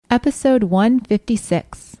Episode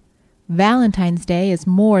 156. Valentine's Day is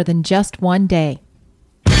more than just one day.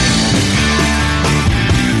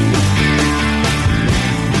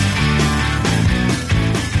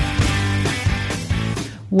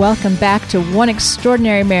 Welcome back to One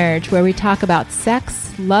Extraordinary Marriage, where we talk about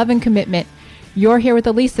sex, love, and commitment. You're here with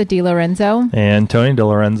Elisa DiLorenzo. And Tony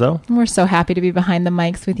DiLorenzo. We're so happy to be behind the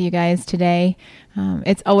mics with you guys today.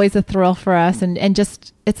 It's always a thrill for us, and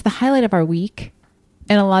just it's the highlight of our week.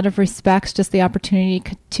 In a lot of respects, just the opportunity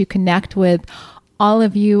to connect with all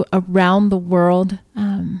of you around the world.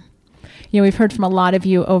 We've heard from a lot of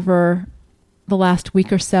you over the last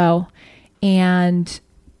week or so, and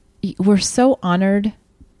we're so honored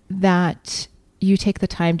that you take the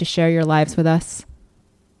time to share your lives with us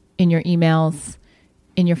in your emails,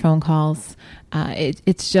 in your phone calls. It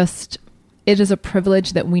is a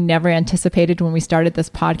privilege that we never anticipated when we started this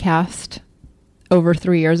podcast over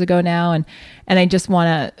 3 years ago now. And I just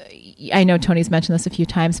want to, I know Tony's mentioned this a few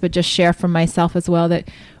times, but just share from myself as well that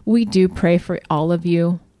we do pray for all of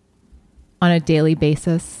you on a daily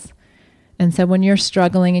basis. And so when you're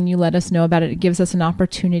struggling and you let us know about it, it gives us an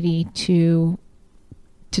opportunity to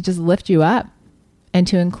just lift you up and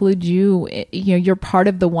to include you. You're part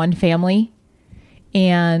of the one family,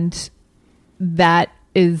 and that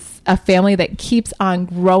is a family that keeps on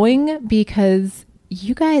growing because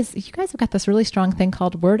you guys have got this really strong thing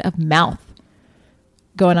called word of mouth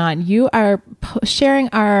going on. You are sharing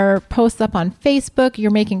our posts up on Facebook. You're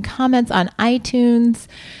making comments on iTunes.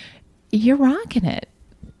 You're rocking it.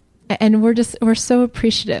 And we're so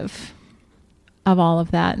appreciative of all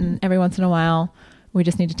of that. And every once in a while, we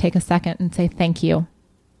just need to take a second and say thank you.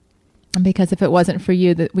 Because if it wasn't for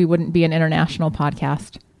you, that we wouldn't be an international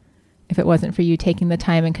podcast. If it wasn't for you taking the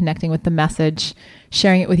time and connecting with the message,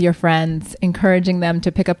 sharing it with your friends, encouraging them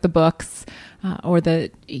to pick up the books or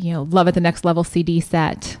the Love at the Next Level CD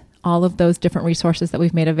set, all of those different resources that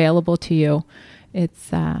we've made available to you,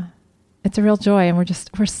 it's a real joy, and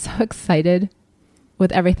we're so excited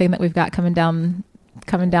with everything that we've got coming down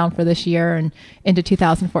for this year and into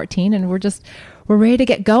 2014, and we're ready to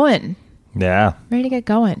get going. Yeah, ready to get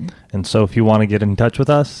going. And so, if you want to get in touch with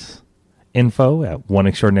us,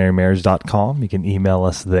 info@oneextraordinarymarriage.com. You can email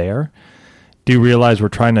us there. Do realize we're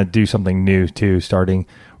trying to do something new too, we're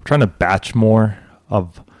trying to batch more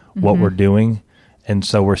of what we're doing. And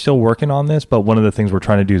so we're still working on this, but one of the things we're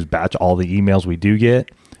trying to do is batch all the emails we do get.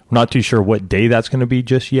 We're not too sure what day that's going to be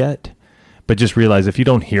just yet, but just realize if you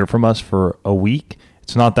don't hear from us for a week,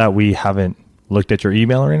 it's not that we haven't looked at your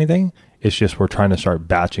email or anything. It's just we're trying to start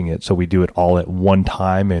batching it so we do it all at one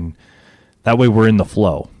time, and that way we're in the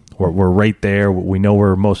flow. We're right there. We know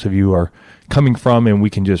where most of you are coming from, and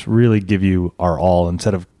we can just really give you our all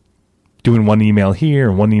instead of doing one email here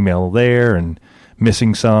and one email there and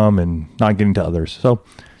missing some and not getting to others. So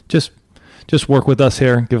just work with us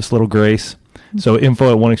here. Give us a little grace. So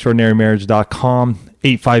info@oneextraordinarymarriage.com,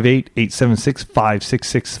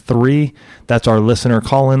 858-876-5663. That's our listener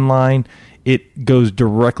call-in line. It goes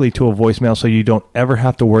directly to a voicemail, so you don't ever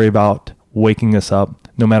have to worry about waking us up.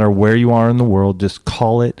 No matter where you are in the world, just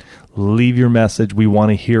call it, leave your message. We want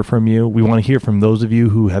to hear from you. We want to hear from those of you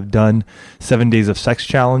who have done 7 days of sex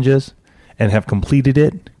challenges and have completed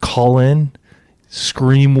it. Call in,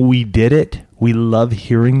 scream, we did it. We love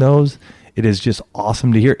hearing those. It is just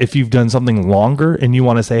awesome to hear. If you've done something longer and you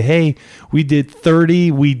want to say, hey, we did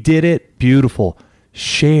 30, we did it, beautiful.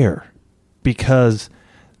 Share, because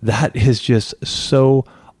that is just so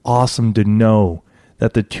awesome to know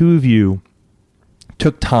that the two of you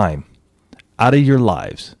took time out of your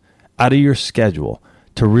lives, out of your schedule,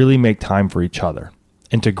 to really make time for each other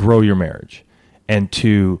and to grow your marriage and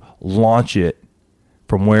to launch it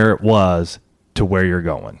from where it was to where you're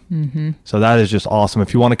going. Mm-hmm. So that is just awesome.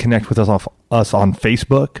 If you want to connect with us on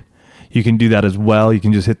Facebook, you can do that as well. You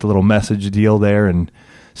can just hit the little message deal there and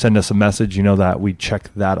send us a message. You know that we check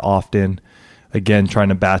that often. Again, trying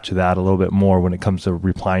to batch that a little bit more when it comes to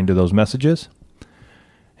replying to those messages.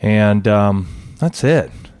 And that's it.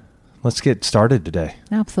 Let's get started today.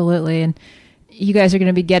 Absolutely. And you guys are going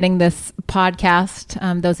to be getting this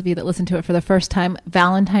podcast, those of you that listen to it for the first time,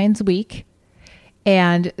 Valentine's week.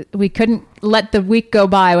 And we couldn't let the week go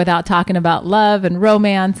by without talking about love and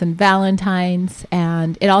romance and Valentine's.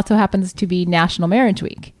 And it also happens to be National Marriage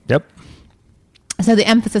Week. Yep. So the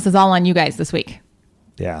emphasis is all on you guys this week.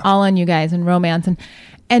 Yeah. All on you guys and romance.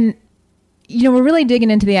 And we're really digging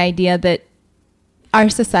into the idea that our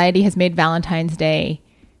society has made Valentine's Day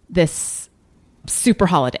this super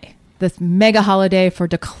holiday, this mega holiday for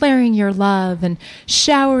declaring your love and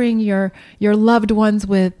showering your loved ones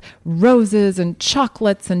with roses and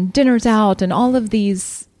chocolates and dinners out and all of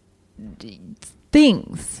these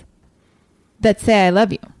things that say I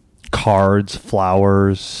love you. Cards,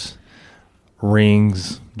 flowers,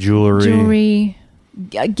 rings, jewelry,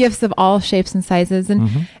 gifts of all shapes and sizes.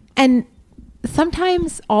 And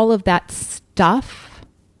sometimes all of that stuff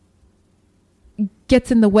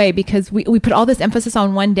gets in the way because we put all this emphasis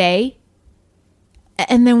on one day,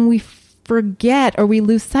 and then we forget or we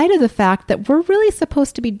lose sight of the fact that we're really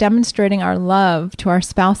supposed to be demonstrating our love to our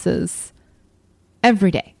spouses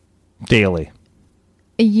every day. Daily.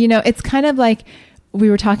 You know, it's kind of like we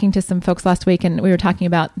were talking to some folks last week, and we were talking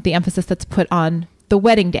about the emphasis that's put on the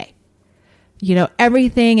wedding day. You know,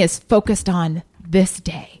 everything is focused on this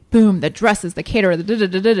day. Boom, the dresses, the caterer,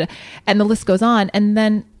 and the list goes on. And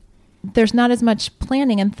then there's not as much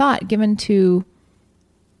planning and thought given to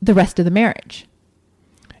the rest of the marriage.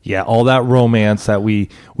 Yeah, all that romance that we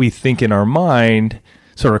think in our mind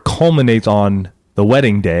sort of culminates on the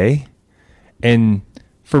wedding day. And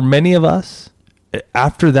for many of us,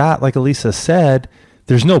 after that, like Elisa said,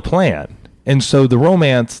 there's no plan. And so the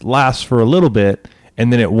romance lasts for a little bit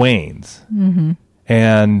and then it wanes.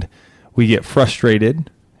 And we get frustrated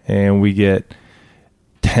and we get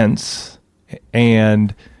tense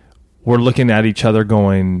and we're looking at each other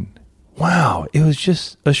going, wow, it was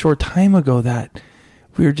just a short time ago that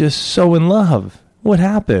we were just so in love. What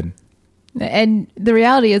happened? And the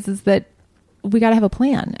reality is that we got to have a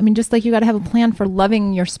plan. I mean, just like you got to have a plan for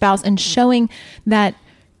loving your spouse and showing that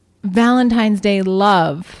Valentine's Day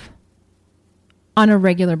love on a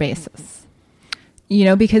regular basis. You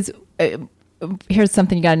know, because here's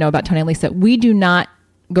something you got to know about Tony and Lisa. We do not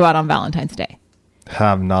go out on Valentine's Day.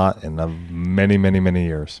 Have not in many, many, many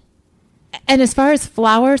years. And as far as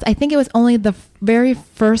flowers, I think it was only the very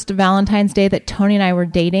first Valentine's Day that Tony and I were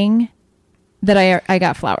dating that I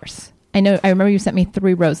got flowers. I remember you sent me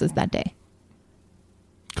 3 roses that day.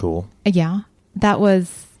 Cool. Yeah. That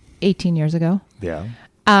was 18 years ago. Yeah.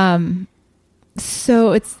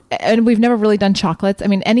 So and we've never really done chocolates. I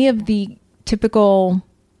mean, any of the typical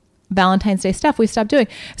Valentine's Day stuff we stopped doing,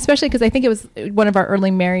 especially because I think it was one of our early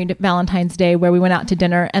married Valentine's Day where we went out to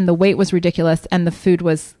dinner and the wait was ridiculous and the food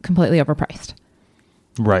was completely overpriced.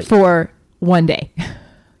 Right. For one day.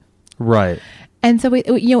 Right. And so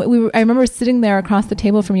I remember sitting there across the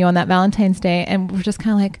table from you on that Valentine's Day and we're just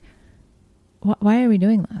kind of like, why are we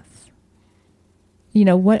doing this? You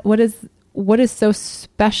know, what is so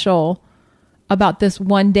special about this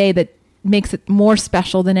one day that makes it more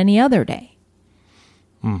special than any other day?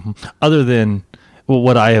 Mm-hmm. Other than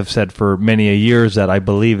what I have said for many a years, that I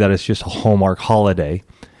believe that it's just a Hallmark holiday.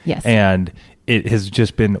 Yes. And it has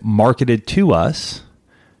just been marketed to us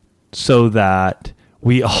so that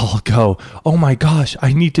we all go, oh my gosh,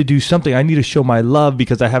 I need to do something. I need to show my love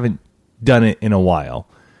because I haven't done it in a while,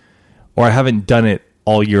 or I haven't done it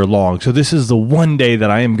all year long. So this is the one day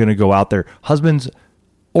that I am going to go out there, husbands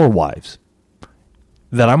or wives,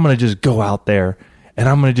 that I'm going to just go out there and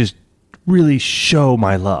I'm going to just really show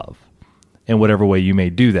my love in whatever way you may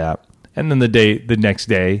do that. And then the next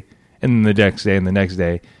day, and then the next day, and the next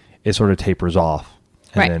day, it sort of tapers off.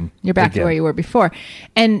 And right. Then you're back to where you were before.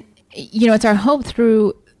 And, you know, it's our hope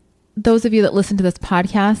through those of you that listen to this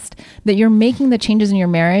podcast that you're making the changes in your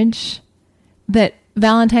marriage, that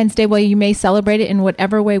Valentine's Day, while you may celebrate it in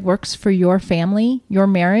whatever way works for your family, your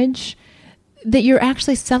marriage, that you're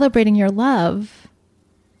actually celebrating your love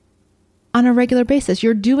on a regular basis.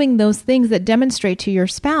 You're doing those things that demonstrate to your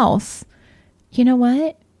spouse, you know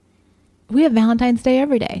what? We have Valentine's Day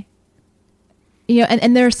every day. You know,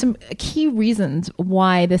 and there are some key reasons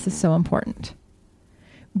why this is so important.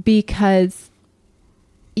 Because,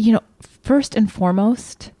 you know, first and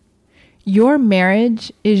foremost, your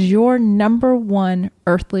marriage is your number one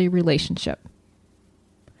earthly relationship.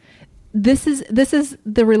 This is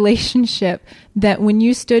the relationship that when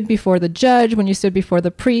you stood before the judge, when you stood before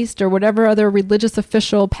the priest or whatever other religious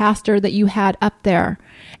official, pastor that you had up there,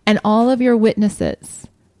 and all of your witnesses,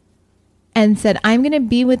 and said, I'm going to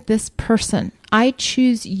be with this person. I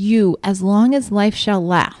choose you as long as life shall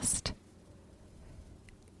last.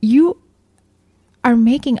 You are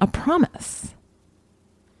making a promise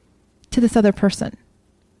to this other person.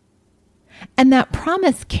 And that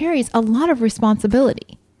promise carries a lot of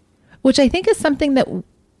responsibility, which I think is something that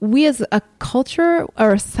we as a culture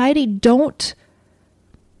or a society don't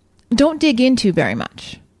dig into very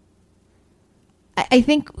much. I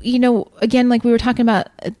think, you know, again, like we were talking about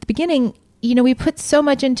at the beginning, you know, we put so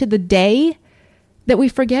much into the day that we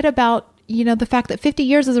forget about, you know, the fact that 50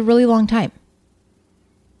 years is a really long time.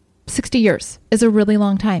 60 years is a really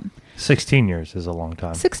long time. 16 years is a long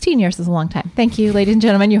time. 16 years is a long time. Thank you, ladies and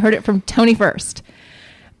gentlemen. You heard it from Tony first.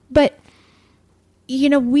 But, you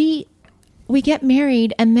know, we we get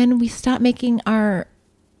married and then we stop making our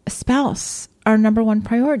spouse our number one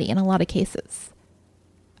priority in a lot of cases.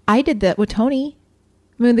 I did that with Tony.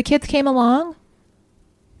 When the kids came along,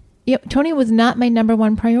 Tony was not my number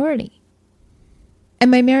one priority.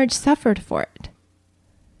 And my marriage suffered for it.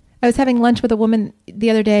 I was having lunch with a woman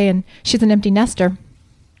the other day, and she's an empty nester.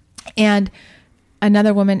 And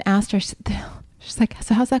another woman asked her, she's like,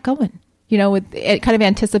 so how's that going? With it kind of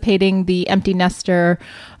anticipating the empty nester,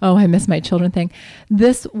 oh, I miss my children thing.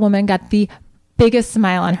 This woman got the biggest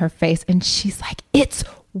smile on her face, and she's like, it's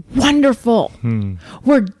wonderful.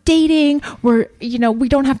 We're dating. We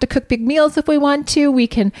don't have to cook big meals if we want to. We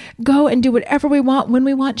can go and do whatever we want when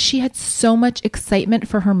we want. She had so much excitement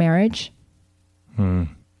for her marriage.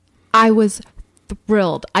 I was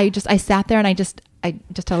thrilled. I sat there and I just had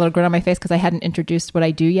a little grin on my face because I hadn't introduced what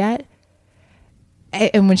I do yet.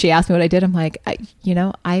 And when she asked me what I did, I'm like,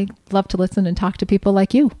 I love to listen and talk to people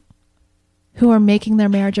like you who are making their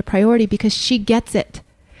marriage a priority, because she gets it.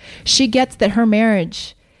 She gets that her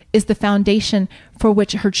marriage is the foundation for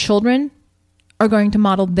which her children are going to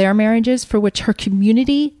model their marriages, for which her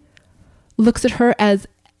community looks at her as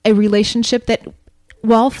a relationship that,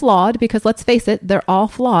 while flawed, because let's face it, they're all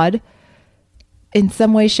flawed in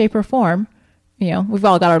some way, shape, or form. We've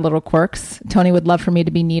all got our little quirks. Tony would love for me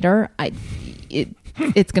to be neater.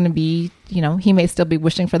 It's going to be, he may still be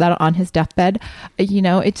wishing for that on his deathbed.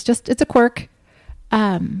 It's a quirk.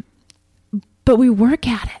 But we work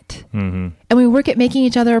at it. And we work at making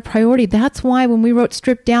each other a priority. That's why when we wrote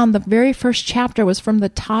Stripped Down, the very first chapter was from the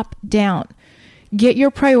top down. Get your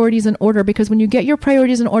priorities in order, because when you get your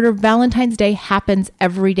priorities in order, Valentine's Day happens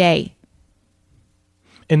every day.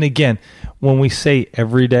 And again, when we say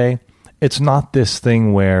every day, it's not this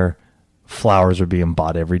thing where flowers are being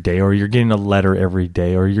bought every day, or you're getting a letter every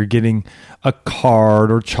day, or you're getting a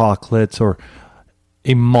card or chocolates or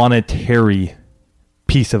a monetary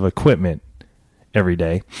piece of equipment every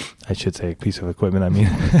day. I should say a piece of equipment. I mean,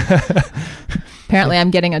 apparently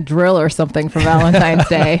I'm getting a drill or something for Valentine's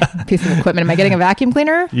Day. Piece of equipment. Am I getting a vacuum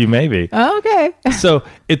cleaner? You may be. Oh, okay. So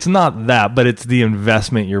it's not that, but it's the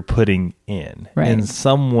investment you're putting in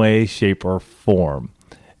some way, shape, or form.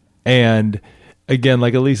 And again,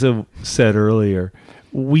 like Elisa said earlier,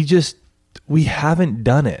 we haven't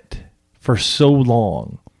done it for so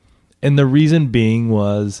long. And the reason being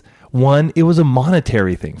was, one, it was a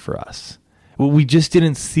monetary thing for us. We just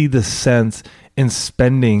didn't see the sense in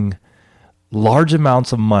spending large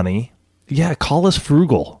amounts of money. Yeah, call us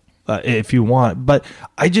frugal if you want. But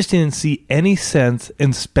I just didn't see any sense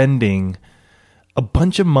in spending a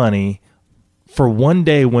bunch of money for one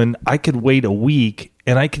day when I could wait a week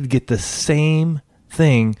and I could get the same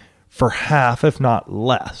thing for half, if not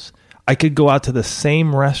less. I could go out to the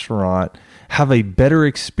same restaurant, have a better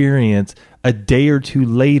experience a day or two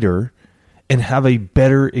later, and have a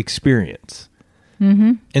better experience.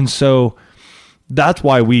 And so that's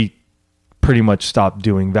why we pretty much stopped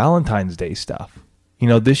doing Valentine's Day stuff.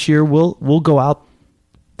 This year we'll go out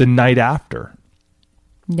the night after.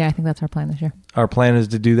 Yeah, I think that's our plan this year. Our plan is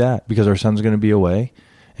to do that because our son's going to be away,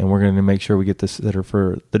 and we're going to make sure we get the sitter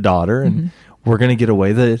for the daughter, and we're going to get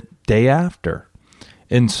away the day after.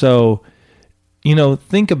 And so,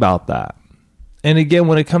 think about that. And again,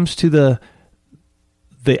 when it comes to the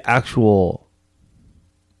actual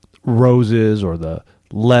roses or the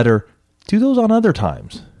letter, do those on other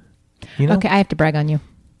times. Okay, I have to brag on you.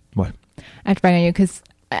 What? I have to brag on you because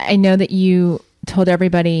I know that you told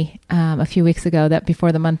everybody a few weeks ago that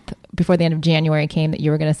before the end of January came, that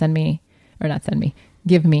you were going to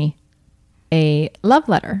give me a love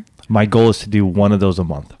letter. My goal is to do one of those a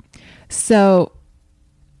month. So,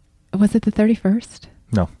 was it the 31st?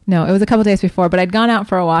 No, it was a couple days before, but I'd gone out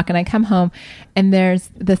for a walk and I come home and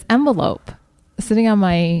there's this envelope sitting on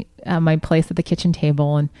my place at the kitchen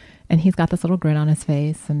table, and he's got this little grin on his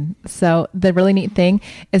face. And so the really neat thing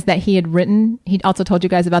is that he'd also told you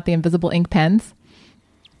guys about the invisible ink pens.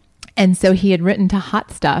 And so he had written to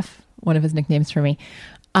Hot Stuff, one of his nicknames for me,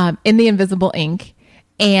 in the invisible ink.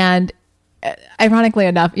 And ironically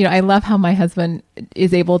enough, I love how my husband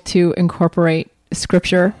is able to incorporate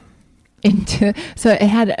scripture so it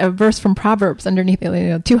had a verse from Proverbs underneath,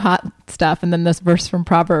 two Hot Stuff, and then this verse from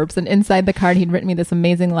Proverbs. And inside the card, he'd written me this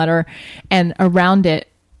amazing letter, and around it,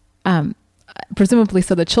 presumably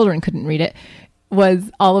so the children couldn't read it,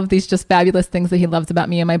 was all of these just fabulous things that he loves about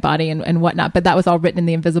me and my body and whatnot. But that was all written in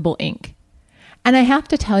the invisible ink. And I have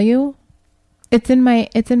to tell you, it's in my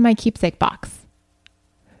keepsake box.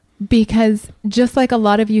 Because just like a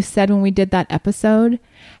lot of you said when we did that episode,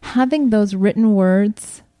 having those written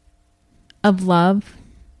words of love,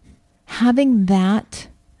 having that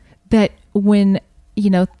when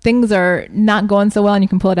things are not going so well and you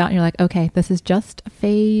can pull it out and you're like, okay, this is just a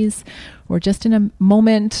phase. We're just in a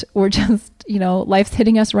moment. We're just, life's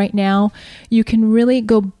hitting us right now. You can really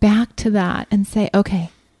go back to that and say, okay,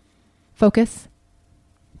 focus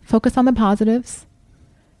on the positives,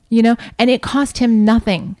 and it cost him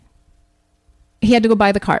nothing. He had to go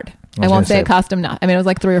buy the card. I won't say it cost him nothing. I mean, it was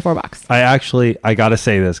like $3 or $4. I got to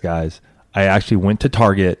say this, guys. I actually went to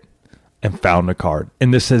Target and found a card.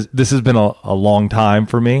 And this has been a long time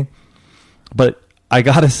for me. But I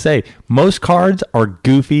got to say, most cards are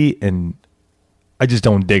goofy and I just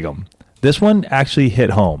don't dig them. This one actually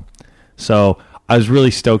hit home. So I was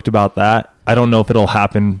really stoked about that. I don't know if it'll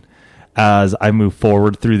happen as I move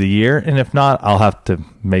forward through the year. And if not, I'll have to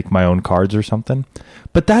make my own cards or something.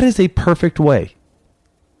 But that is a perfect way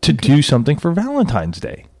to do something for Valentine's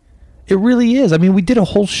Day. It really is. I mean, we did a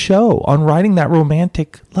whole show on writing that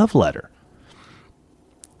romantic love letter.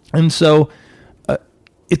 And so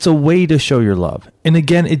it's a way to show your love. And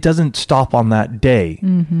again, it doesn't stop on that day.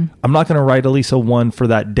 Mm-hmm. I'm not going to write Elisa one for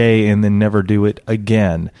that day and then never do it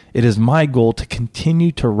again. It is my goal to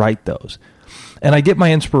continue to write those. And I get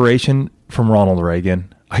my inspiration from Ronald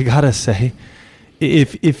Reagan. I got to say,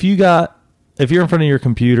 if you're in front of your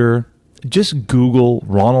computer, just Google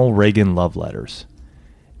Ronald Reagan love letters.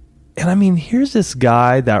 And I mean, here's this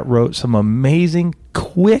guy that wrote some amazing,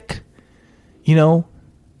 quick,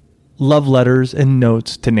 love letters and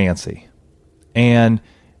notes to Nancy. And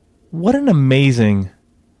what an amazing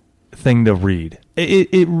thing to read.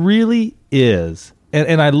 It really is.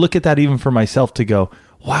 And I look at that even for myself to go,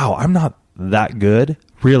 wow, I'm not that good.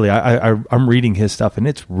 Really, I'm reading his stuff and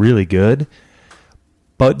it's really good.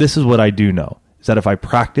 But this is what I do know, is that if I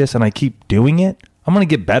practice and I keep doing it, I'm going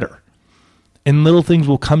to get better. And little things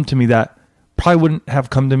will come to me that probably wouldn't have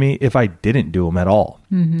come to me if I didn't do them at all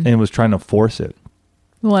and was trying to force it.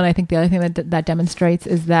 Well, and I think the other thing that demonstrates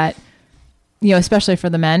is that, especially for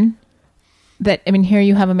the men, that, I mean, here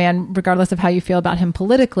you have a man, regardless of how you feel about him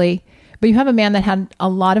politically, but you have a man that had a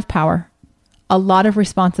lot of power, a lot of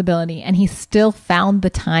responsibility, and he still found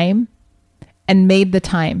the time and made the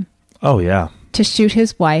time. Oh, yeah. To shoot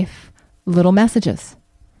his wife little messages,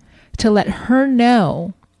 to let her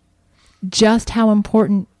know just how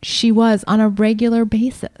important she was on a regular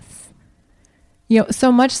basis.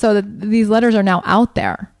 So much so that these letters are now out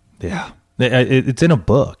there. Yeah. It's in a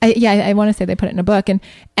book. I want to say they put it in a book.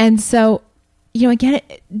 And so, again,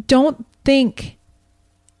 don't think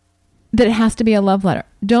that it has to be a love letter.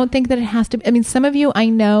 Don't think that it has to. I mean, some of you, I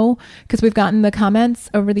know, because we've gotten the comments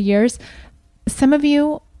over the years, some of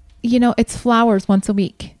you, it's flowers once a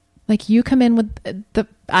week. Like you come in with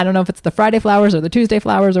I don't know if it's the Friday flowers or the Tuesday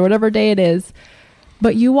flowers or whatever day it is,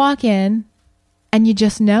 but you walk in and you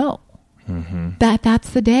just know that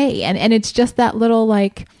that's the day. And it's just that little,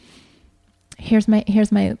 like, here's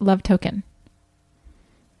my love token.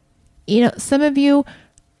 Some of you,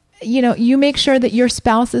 you make sure that your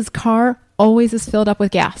spouse's car always is filled up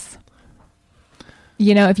with gas.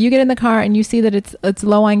 If you get in the car and you see that it's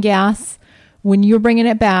low on gas, when you're bringing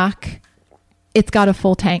it back, it's got a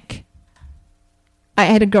full tank. I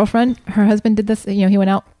had a girlfriend, her husband did this, he went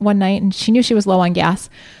out one night and she knew she was low on gas.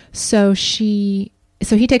 So he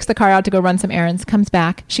takes the car out to go run some errands, comes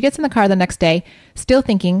back. She gets in the car the next day, still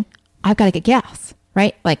thinking, I've got to get gas,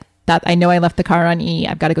 right? Like that. I know I left the car on E.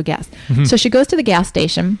 I've got to go gas. Mm-hmm. So she goes to the gas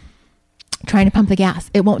station trying to pump the gas.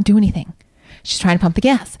 It won't do anything. She's trying to pump the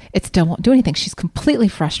gas. It still won't do anything. She's completely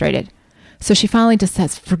frustrated. So she finally just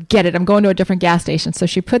says, forget it. I'm going to a different gas station. So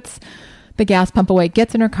she puts the gas pump away,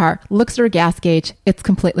 gets in her car, looks at her gas gauge. It's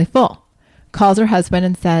completely full. Calls her husband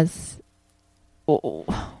and says,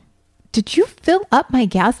 oh, did you fill up my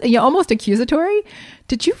gas? Almost accusatory.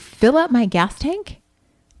 Did you fill up my gas tank?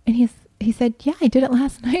 And he said, yeah, I did it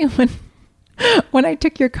last night when I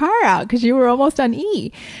took your car out because you were almost on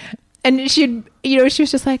E. And she was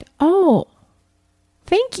just like, oh,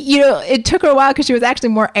 thank you. It took her a while because she was actually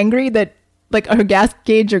more angry that like her gas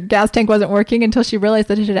gauge or gas tank wasn't working until she realized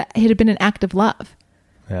that it had been an act of love.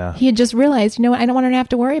 Yeah. He had just realized, I don't want her to have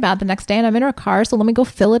to worry about it the next day and I'm in her car, so let me go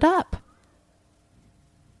fill it up.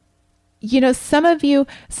 Some of you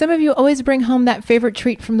always bring home that favorite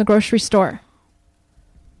treat from the grocery store.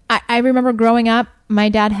 I remember growing up, my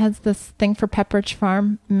dad has this thing for Pepperidge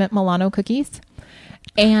Farm Mint Milano cookies.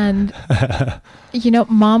 And,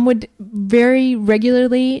 mom would very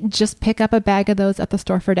regularly just pick up a bag of those at the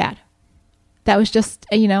store for dad. That was just,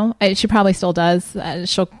 she probably still does.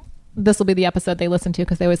 This will be the episode they listen to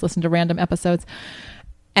because they always listen to random episodes.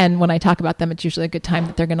 And when I talk about them, it's usually a good time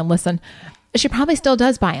that they're going to listen. She probably still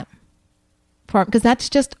does buy them for him because that's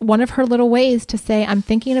just one of her little ways to say, I'm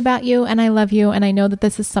thinking about you and I love you and I know that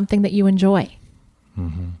this is something that you enjoy.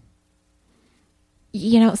 Some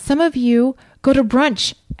of you go to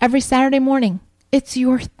brunch every Saturday morning. It's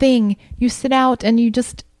your thing. You sit out and you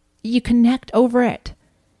connect over it.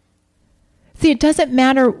 See, it doesn't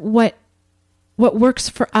matter what works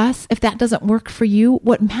for us if that doesn't work for you.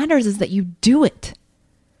 What matters is that you do it.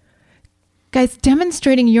 Guys,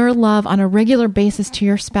 demonstrating your love on a regular basis to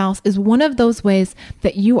your spouse is one of those ways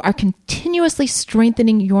that you are continuously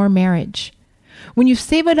strengthening your marriage. When you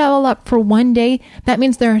save it all up for one day, that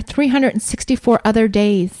means there are 364 other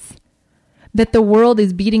days that the world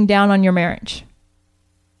is beating down on your marriage.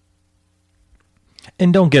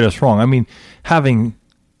 And don't get us wrong. I mean, having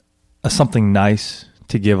something nice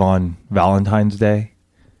to give on Valentine's Day,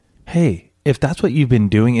 hey, if that's what you've been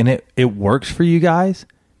doing and it works for you guys,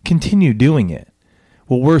 continue doing it.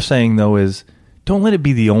 What we're saying, though, is don't let it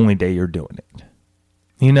be the only day you're doing it.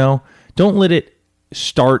 Don't let it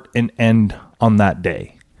start and end on that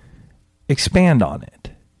day. Expand on it.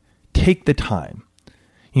 Take the time.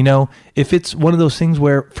 If it's one of those things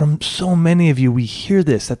where from so many of you, we hear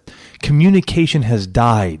this, that communication has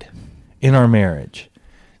died in our marriage.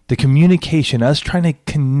 The communication, us trying to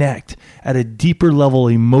connect at a deeper level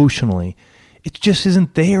emotionally, it just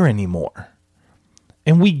isn't there anymore.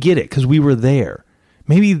 And we get it because we were there.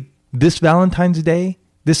 Maybe this Valentine's Day,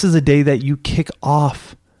 this is a day that you kick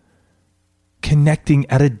off connecting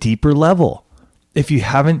at a deeper level. If you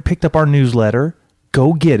haven't picked up our newsletter,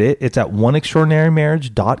 go get it. It's at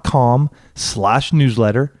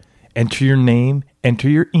oneextraordinarymarriage.com/newsletter. Enter your name, enter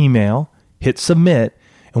your email, hit submit.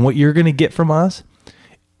 And what you're going to get from us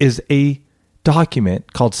is a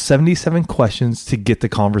document called 77 Questions to Get the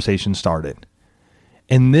Conversation Started.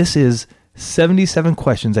 And this is 77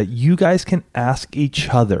 questions that you guys can ask each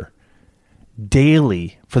other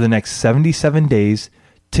daily for the next 77 days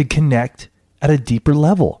to connect at a deeper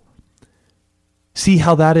level. See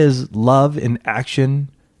how that is love in action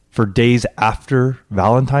for days after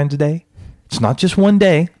Valentine's Day? It's not just one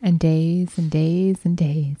day. And days and days and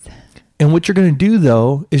days. And what you're going to do,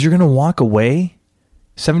 though, is you're going to walk away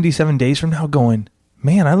 77 days from now going,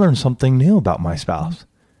 man, I learned something new about my spouse.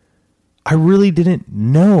 I really didn't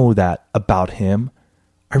know that about him.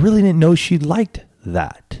 I really didn't know she liked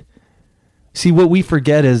that. See, what we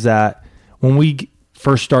forget is that when we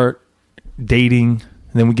first start dating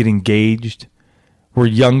and then we get engaged, we're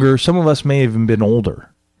younger. Some of us may have even been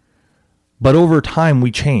older. But over time,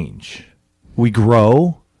 we change. We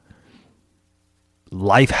grow.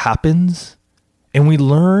 Life happens. And we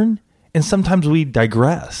learn. And sometimes we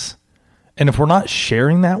digress. And if we're not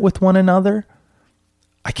sharing that with one another,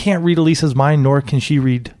 I can't read Elisa's mind, nor can she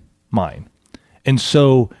read mine. And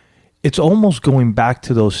so it's almost going back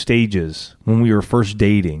to those stages when we were first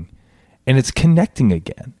dating, and it's connecting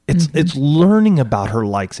again. It's learning about her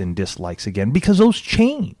likes and dislikes again, because those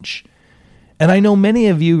change. And I know many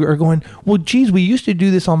of you are going, well, geez, we used to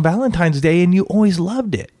do this on Valentine's Day and you always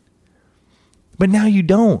loved it. But now you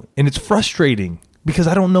don't. And it's frustrating because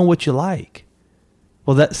I don't know what you like.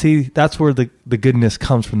 Well, that's where the goodness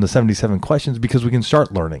comes from the 77 questions, because we can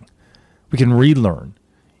start learning. We can relearn.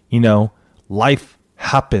 Life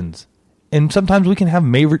happens. And sometimes we can have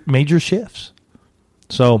major shifts.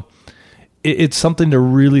 So it's something to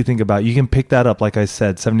really think about. You can pick that up, like I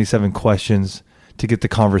said, 77 questions to get the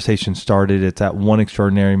conversation started. It's at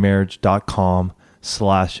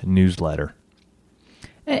oneextraordinarymarriage.com/newsletter.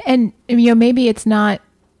 And maybe it's not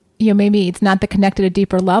the connect at a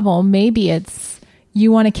deeper level. Maybe it's you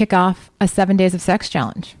want to kick off a 7 days of sex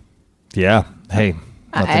challenge. Yeah. Hey,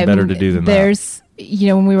 nothing better to do than that.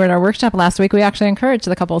 When we were at our workshop last week, we actually encouraged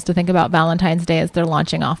the couples to think about Valentine's Day as their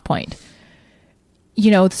launching off point.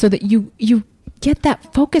 So that you get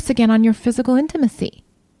that focus again on your physical intimacy.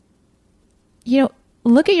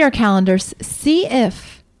 Look at your calendars. See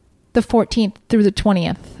if the 14th through the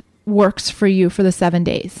 20th works for you for the 7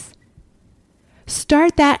 days.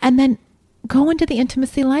 Start that and then go into the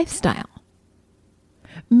intimacy lifestyle.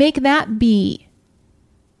 Make that be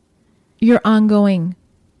your ongoing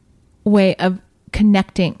way of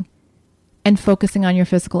connecting and focusing on your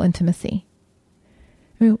physical intimacy.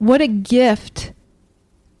 I mean, what a gift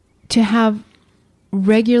to have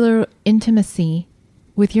regular intimacy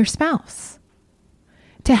with your spouse.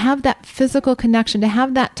 To have that physical connection, to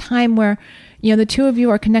have that time where, the two of you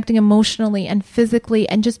are connecting emotionally and physically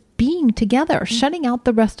and just being together, shutting out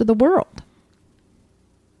the rest of the world.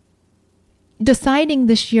 Deciding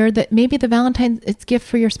this year that maybe the Valentine's gift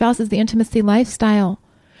for your spouse is the intimacy lifestyle.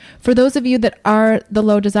 For those of you that are the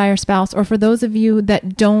low desire spouse, or for those of you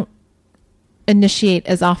that don't initiate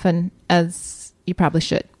as often as you probably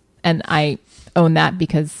should. And I own that,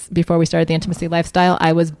 because before we started the intimacy lifestyle,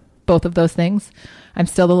 I was both of those things. I'm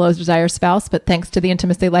still the lowest desire spouse, but thanks to the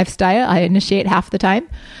intimacy lifestyle, I initiate half the time.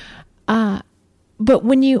 But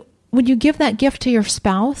when you give that gift to your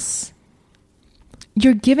spouse,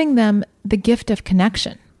 you're giving them the gift of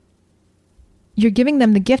connection. You're giving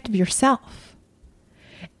them the gift of yourself.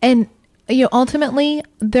 And ultimately,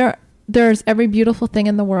 there's every beautiful thing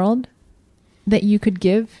in the world that you could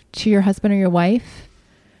give to your husband or your wife.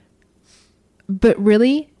 But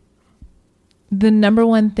really, the number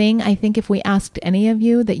one thing I think if we asked any of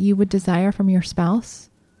you that you would desire from your spouse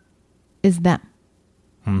is them.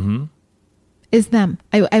 Mm-hmm. Is them.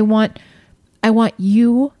 I want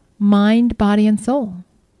you, mind, body, and soul.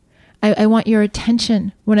 I want your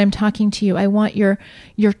attention when I'm talking to you. I want your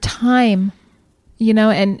time,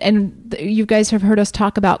 and you guys have heard us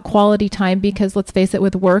talk about quality time, because let's face it,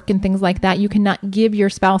 with work and things like that, you cannot give your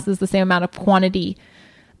spouses the same amount of quantity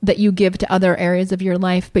that you give to other areas of your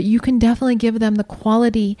life, but you can definitely give them the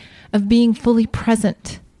quality of being fully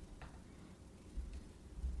present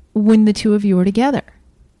when the two of you are together.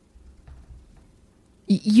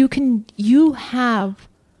 You have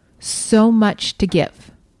so much to give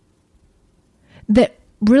that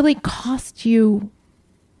really costs you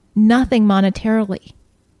nothing monetarily,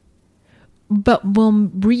 but will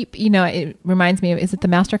reap, it reminds me of, is it the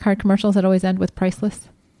MasterCard commercials that always end with priceless?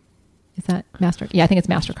 Is that Yeah, I think it's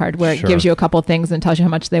MasterCard, where it gives you a couple of things and tells you how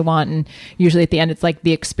much they want. And usually at the end, it's like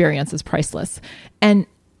the experience is priceless. And,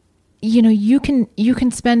 you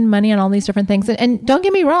can spend money on all these different things. And don't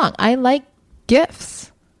get me wrong, I like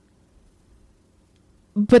gifts.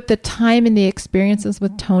 But the time and the experiences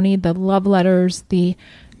with Tony, the love letters, the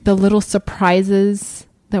little surprises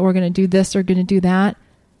that we're going to do this or going to do that,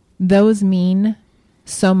 those mean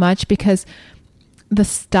so much, because the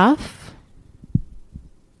stuff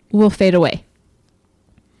will fade away.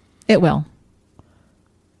 It will.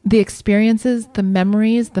 The experiences, the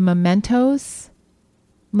memories, the mementos,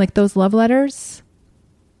 like those love letters,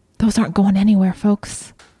 those aren't going anywhere,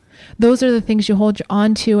 folks. Those are the things you hold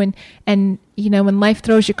on to, and when life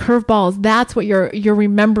throws you curveballs, that's what you're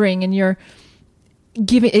remembering, and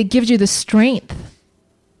it gives you the strength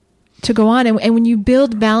to go on. And when you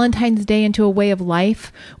build Valentine's Day into a way of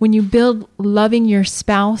life, when you build loving your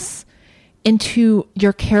spouse into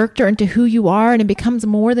your character, into who you are, and it becomes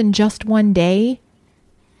more than just one day,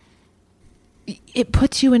 it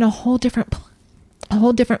puts you in a whole different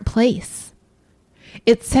place.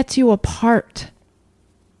 It sets you apart.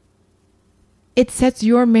 It sets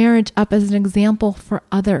your marriage up as an example for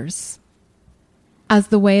others, as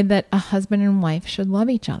the way that a husband and wife should love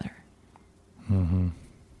each other. Mm-hmm.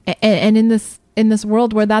 And in this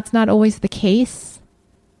world where that's not always the case,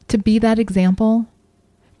 to be that example,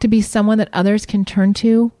 to be someone that others can turn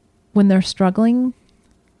to when they're struggling,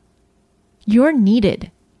 you're needed.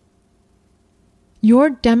 Your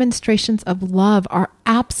demonstrations of love are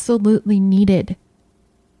absolutely needed.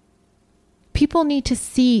 People need to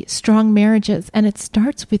see strong marriages, and it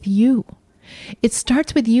starts with you. It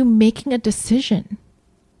starts with you making a decision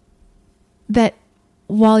that,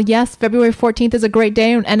 while yes, February 14th is a great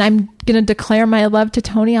day, and I'm going to declare my love to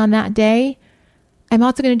Tony on that day, I'm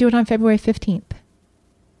also going to do it on February 15th.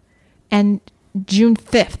 And June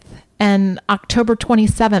 5th and October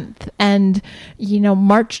 27th and,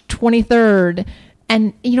 March 23rd,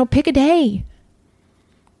 and, pick a day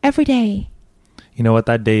every day. You know what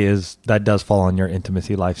that day is? That does fall on your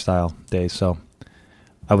intimacy lifestyle day. So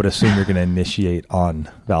I would assume you're going to initiate on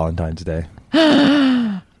Valentine's Day.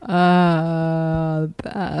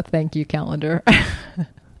 Thank you, calendar.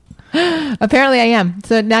 Apparently I am.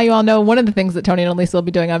 So now you all know one of the things that Tony and Elisa will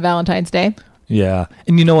be doing on Valentine's Day. Yeah.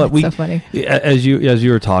 And you know what? That's so funny. As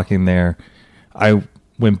you were talking there, I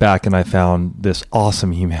went back and I found this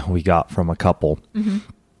awesome email we got from a couple. Mm-hmm.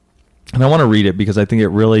 And I want to read it because I think it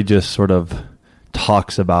really just sort of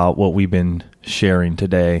talks about what we've been sharing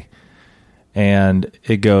today. And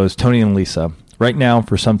it goes, Tony and Lisa, right now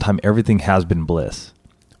for some time, everything has been bliss.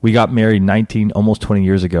 We got married 19, almost 20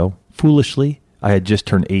 years ago. Foolishly, I had just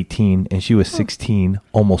turned 18 and she was 16,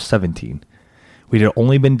 almost 17. We had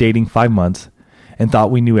only been dating 5 months and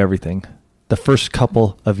thought we knew everything. The first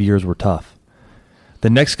couple of years were tough. The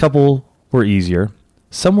next couple were easier.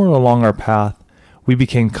 Somewhere along our path, we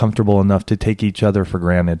became comfortable enough to take each other for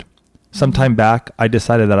granted. Some time back, I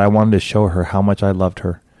decided that I wanted to show her how much I loved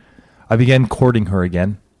her. I began courting her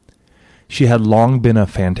again. She had long been a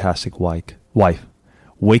fantastic wife,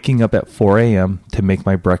 waking up at 4 a.m. to make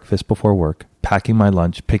my breakfast before work, packing my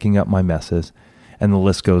lunch, picking up my messes, and the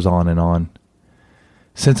list goes on and on.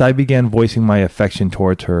 Since I began voicing my affection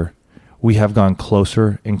towards her, we have gone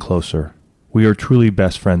closer and closer. We are truly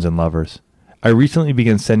best friends and lovers. I recently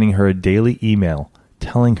began sending her a daily email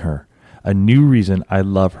telling her a new reason I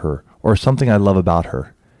love her or something I love about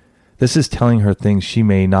her. This is telling her things she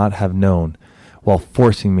may not have known, while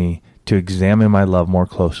forcing me to examine my love more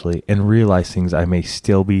closely and realize things I may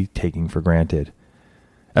still be taking for granted.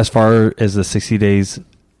 As far as the 60 Days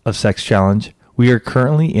of Sex Challenge, we are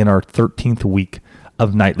currently in our 13th week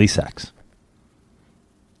of nightly sex.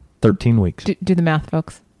 13 weeks. Do the math,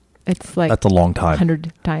 folks. It's like that's a long time.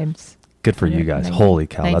 100 times. Good for you guys. Holy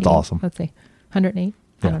cow, 90, that's awesome. Let's see. 108?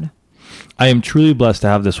 Yeah. I don't know. I am truly blessed to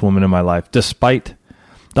have this woman in my life. Despite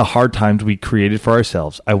the hard times we created for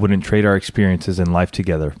ourselves, I wouldn't trade our experiences in life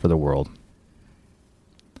together for the world.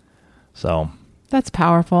 So that's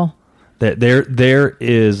powerful. There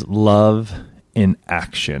is love in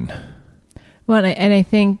action. Well, and I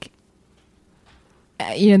think,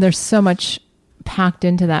 there's so much packed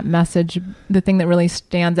into that message. The thing that really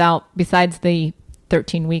stands out, besides the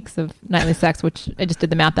 13 weeks of nightly sex, which I just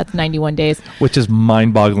did the math, that's 91 days. Which is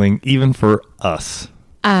mind-boggling, even for us.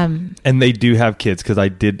 And they do have kids, because I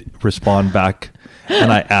did respond back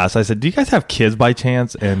and I asked, I said, do you guys have kids by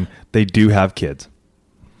chance? And they do have kids.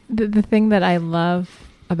 The thing that I love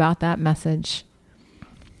about that message,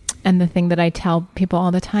 and the thing that I tell people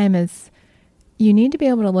all the time, is you need to be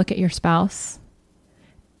able to look at your spouse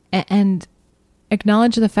and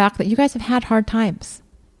acknowledge the fact that you guys have had hard times.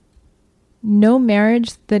 No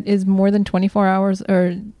marriage that is more than 24 hours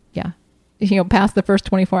or, past the first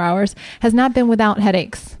 24 hours has not been without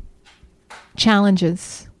headaches,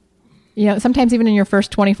 challenges. Sometimes even in your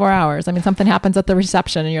first 24 hours. I mean, something happens at the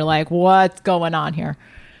reception and you're like, what's going on here?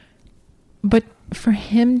 But for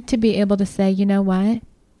him to be able to say, you know what?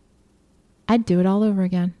 I'd do it all over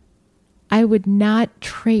again. I would not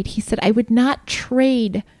trade. He said, I would not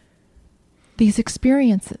trade these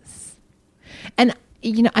experiences. And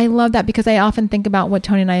I love that, because I often think about what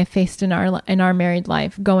Tony and I have faced in our married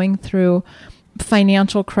life, going through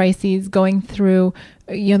financial crises, going through,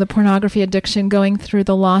 the pornography addiction, going through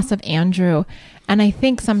the loss of Andrew. And I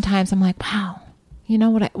think sometimes I'm like, wow,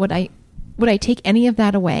 would I take any of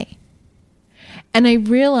that away? And I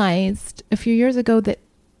realized a few years ago that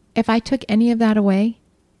if I took any of that away,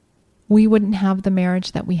 we wouldn't have the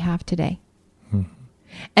marriage that we have today. Mm-hmm.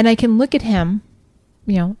 And I can look at him,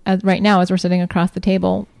 as right now, as we're sitting across the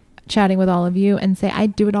table chatting with all of you, and say,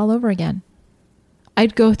 I'd do it all over again.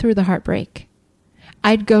 I'd go through the heartbreak.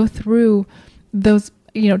 I'd go through those,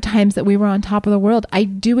 times that we were on top of the world.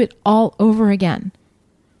 I'd do it all over again,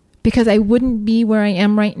 because I wouldn't be where I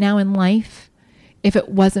am right now in life if it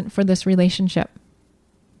wasn't for this relationship.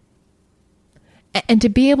 And to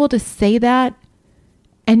be able to say that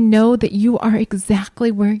and know that you are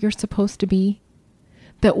exactly where you're supposed to be,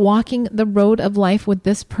 that walking the road of life with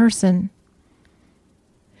this person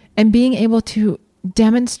and being able to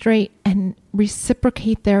demonstrate and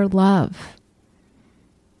reciprocate their love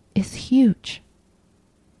is huge.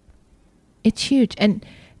 It's huge. And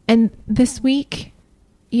this week,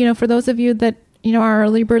 for those of you that, are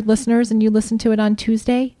early bird listeners and you listen to it on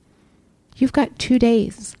Tuesday, you've got 2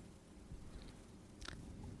 days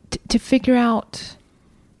to figure out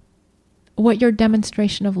what your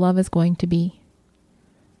demonstration of love is going to be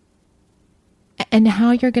and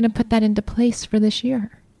how you're going to put that into place for this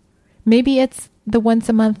year. Maybe it's the once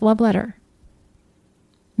a month love letter.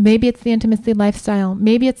 Maybe it's the intimacy lifestyle.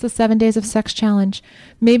 Maybe it's the 7 days of sex challenge.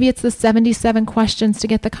 Maybe it's the 77 questions to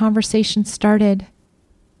get the conversation started.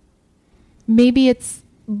 Maybe it's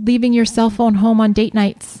leaving your cell phone home on date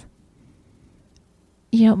nights.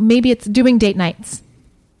 Maybe it's doing date nights.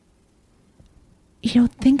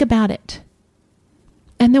 Think about it.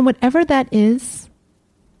 And then whatever that is,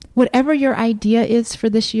 whatever your idea is for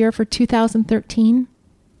this year, for 2013,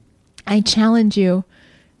 I challenge you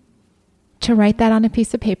to write that on a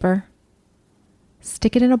piece of paper,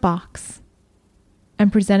 stick it in a box,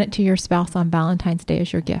 and present it to your spouse on Valentine's Day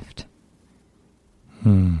as your gift.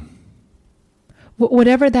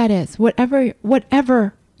 Whatever that is,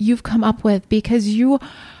 whatever you've come up with, because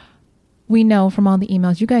we know from all the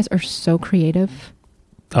emails, you guys are so creative.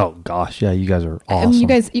 Oh gosh, yeah, you guys are awesome. I mean,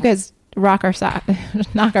 you guys knock our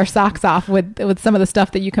socks off with some of the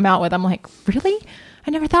stuff that you come out with. I'm like, really?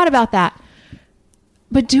 I never thought about that.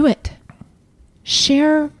 But do it.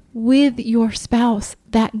 Share with your spouse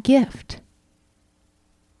that gift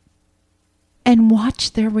and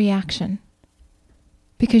watch their reaction,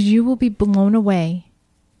 because you will be blown away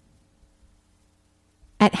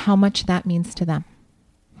at how much that means to them.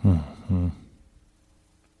 Mm-hmm.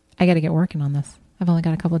 I got to get working on this. I've only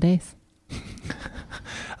got a couple of days.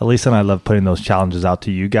 Elisa and I love putting those challenges out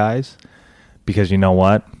to you guys, because you know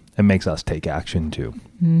what? It makes us take action too.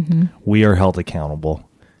 Mm-hmm. We are held accountable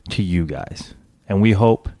to you guys. And we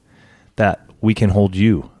hope that we can hold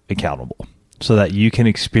you accountable so that you can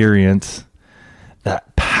experience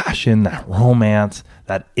that passion, that romance,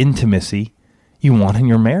 that intimacy you want in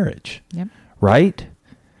your marriage. Yep. Right?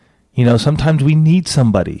 You know, sometimes we need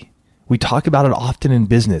somebody. We talk about it often in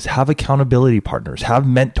business. Have accountability partners, have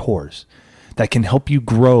mentors that can help you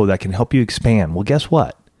grow, that can help you expand. Well, guess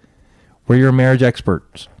what? We're your marriage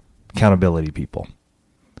experts, accountability people.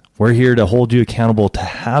 We're here to hold you accountable to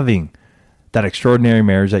having that extraordinary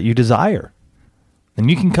marriage that you desire. And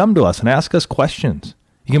you can come to us and ask us questions.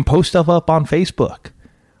 You can post stuff up on Facebook.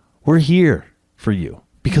 We're here for you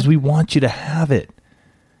because we want you to have it.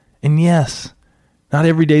 And yes, not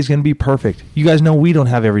every day is going to be perfect. You guys know we don't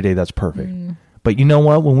have every day that's perfect. But you know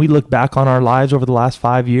what? When we look back on our lives over the last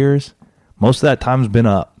 5 years, most of that time's been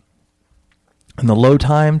up. And the low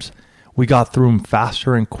times, we got through them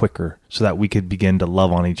faster and quicker so that we could begin to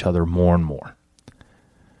love on each other more and more.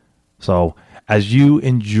 So as you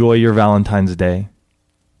enjoy your Valentine's Day,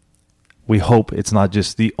 we hope it's not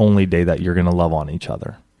just the only day that you're going to love on each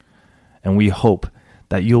other. And we hope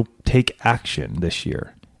that you'll take action this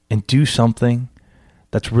year and do something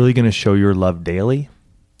that's really going to show your love daily.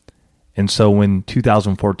 And so when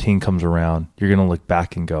 2014 comes around, you're going to look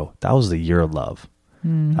back and go, that was the year of love.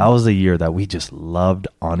 That was the year that we just loved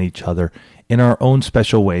on each other in our own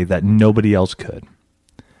special way that nobody else could.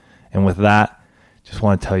 And with that, just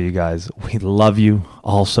want to tell you guys, we love you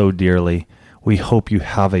all so dearly. We hope you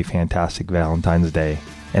have a fantastic Valentine's Day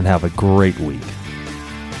and have a great week.